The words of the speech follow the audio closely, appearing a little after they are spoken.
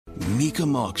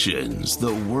Mecum Auctions,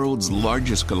 the world's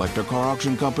largest collector car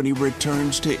auction company,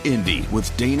 returns to Indy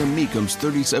with Dana Mecum's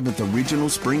 37th Regional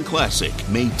Spring Classic,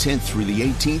 May 10th through the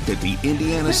 18th at the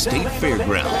Indiana State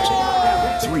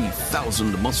Fairgrounds.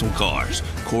 3,000 muscle cars,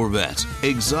 Corvettes,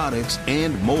 exotics,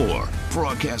 and more.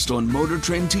 Broadcast on Motor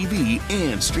Trend TV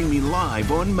and streaming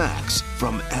live on Max.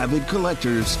 From avid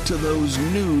collectors to those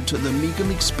new to the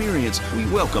Mecum experience, we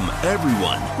welcome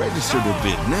everyone. Register to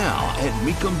bid now at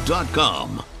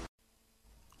Mecum.com.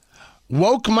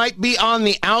 Woke might be on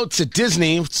the outs at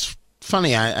Disney. It's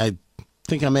funny, I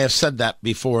think I may have said that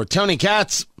before. Tony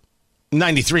Katz,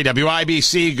 93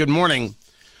 WIBC, good morning.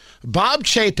 Bob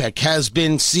Chapek has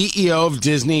been CEO of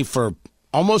Disney for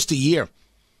almost a year.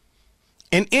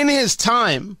 And in his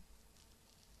time,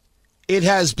 it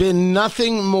has been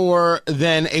nothing more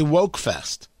than a woke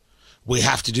fest. We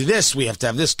have to do this. We have to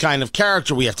have this kind of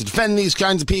character. We have to defend these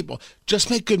kinds of people. Just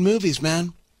make good movies,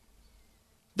 man.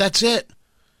 That's it.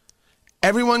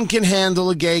 Everyone can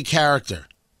handle a gay character.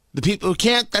 The people who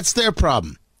can't, that's their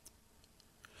problem.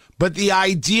 But the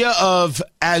idea of,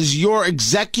 as your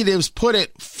executives put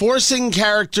it, forcing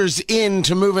characters in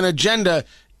to move an agenda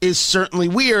is certainly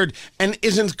weird and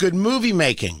isn't good movie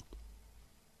making.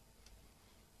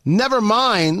 Never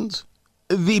mind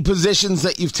the positions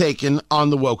that you've taken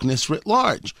on the wokeness writ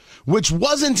large, which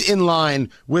wasn't in line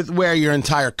with where your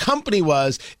entire company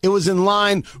was. It was in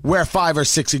line where 5 or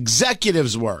 6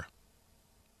 executives were.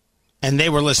 And they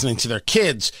were listening to their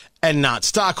kids and not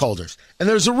stockholders. And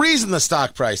there's a reason the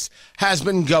stock price has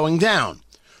been going down.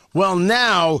 Well,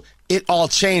 now it all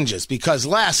changes because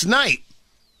last night,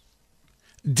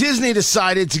 Disney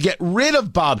decided to get rid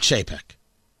of Bob Chapek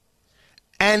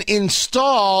and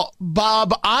install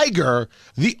Bob Iger,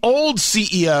 the old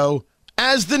CEO,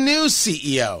 as the new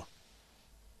CEO.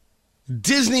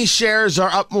 Disney shares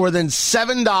are up more than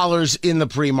 $7 in the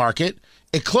pre-market.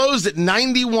 It closed at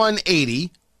 $91.80.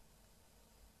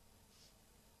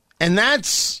 And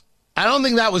that's, I don't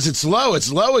think that was its low.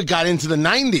 Its low, it got into the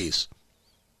 90s.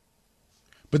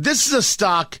 But this is a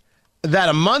stock that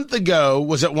a month ago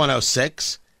was at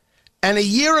 106 and a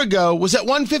year ago was at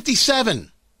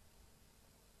 157.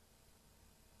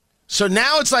 So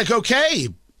now it's like, okay,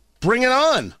 bring it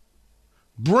on.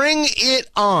 Bring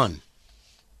it on.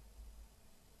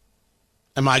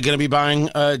 Am I going to be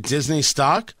buying Disney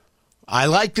stock? I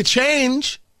like the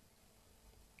change.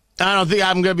 I don't think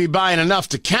I'm going to be buying enough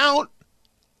to count.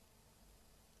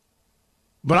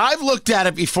 But I've looked at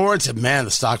it before and said, man, the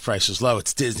stock price is low.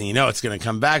 It's Disney. You know it's going to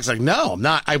come back. It's like, no, I'm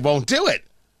not. I won't do it.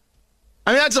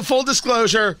 I mean, that's a full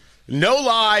disclosure. No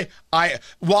lie.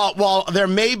 While there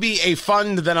may be a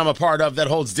fund that I'm a part of that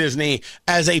holds Disney,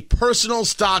 as a personal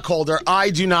stockholder, I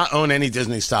do not own any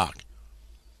Disney stock.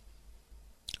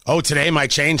 Oh, today might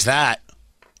change that.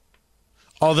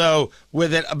 Although,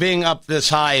 with it being up this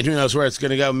high and who knows where it's going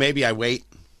to go, maybe I wait.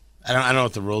 I don't know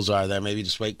what the rules are there. Maybe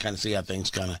just wait, kind of see how things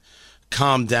kind of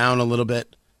calm down a little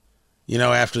bit, you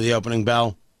know, after the opening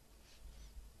bell.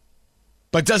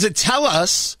 But does it tell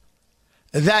us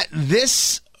that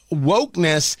this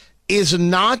wokeness is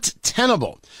not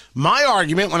tenable? My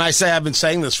argument, when I say I've been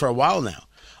saying this for a while now,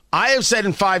 I have said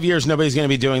in 5 years nobody's going to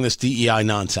be doing this DEI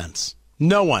nonsense.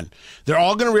 No one. They're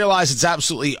all going to realize it's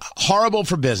absolutely horrible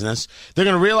for business. They're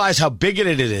going to realize how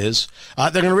bigoted it is. They're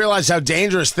going to realize how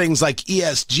dangerous things like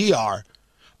ESG are.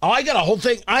 Oh, I got a whole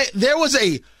thing. There was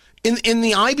in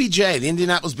the IBJ, the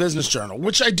Indianapolis Business Journal,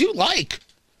 which I do like.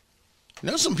 I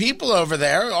know some people over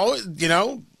there. Oh, you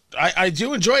know, I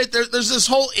do enjoy it. There's this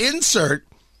whole insert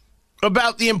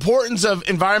about the importance of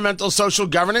environmental social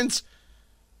governance.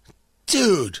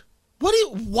 Dude,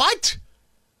 what?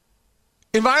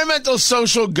 Environmental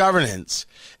social governance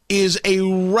is a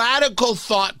radical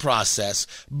thought process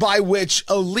by which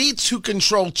elites who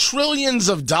control trillions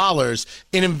of dollars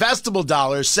in investable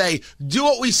dollars say, do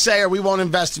what we say or we won't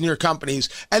invest in your companies.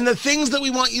 And the things that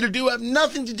we want you to do have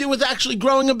nothing to do with actually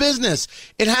growing a business.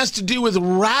 It has to do with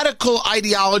radical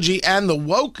ideology and the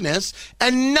wokeness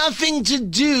and nothing to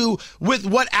do with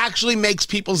what actually makes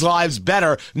people's lives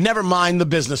better, never mind the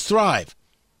business thrive.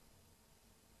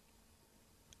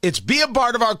 It's be a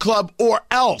part of our club or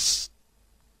else.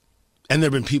 And there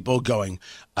have been people going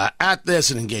at this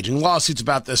and engaging lawsuits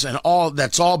about this and all.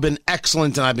 That's all been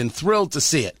excellent, and I've been thrilled to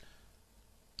see it.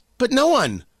 But no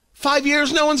one, 5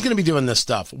 years, no one's going to be doing this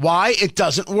stuff. Why? It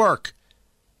doesn't work.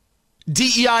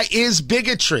 DEI is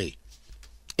bigotry.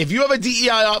 If you have a DEI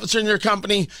officer in your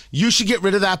company, you should get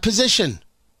rid of that position.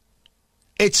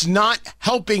 It's not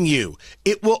helping you.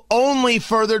 It will only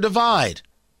further divide.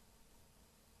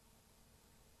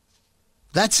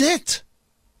 That's it.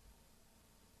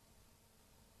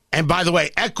 And by the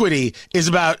way, equity is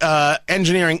about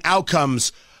engineering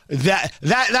outcomes.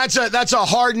 That's a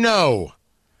hard no,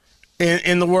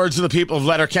 in the words of the people of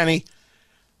Letterkenny.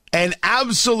 An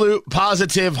absolute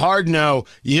positive hard no.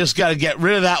 You just got to get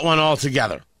rid of that one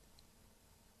altogether.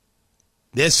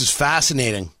 This is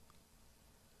fascinating.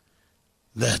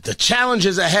 The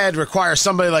challenges ahead require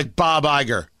somebody like Bob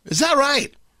Iger. Is that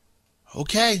right?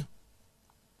 Okay.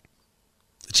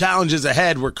 The challenges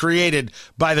ahead were created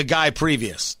by the guy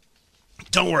previous.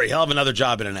 Don't worry, he'll have another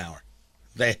job in an hour.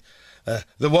 The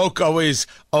woke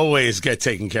always get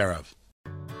taken care of.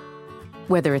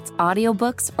 Whether it's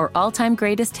audiobooks or all-time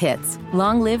greatest hits,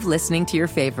 long live listening to your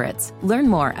favorites. Learn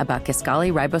more about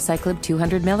Kisqali Ribociclib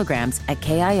 200 milligrams at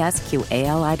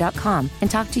KISQALI.com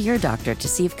and talk to your doctor to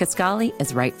see if Kisqali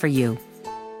is right for you.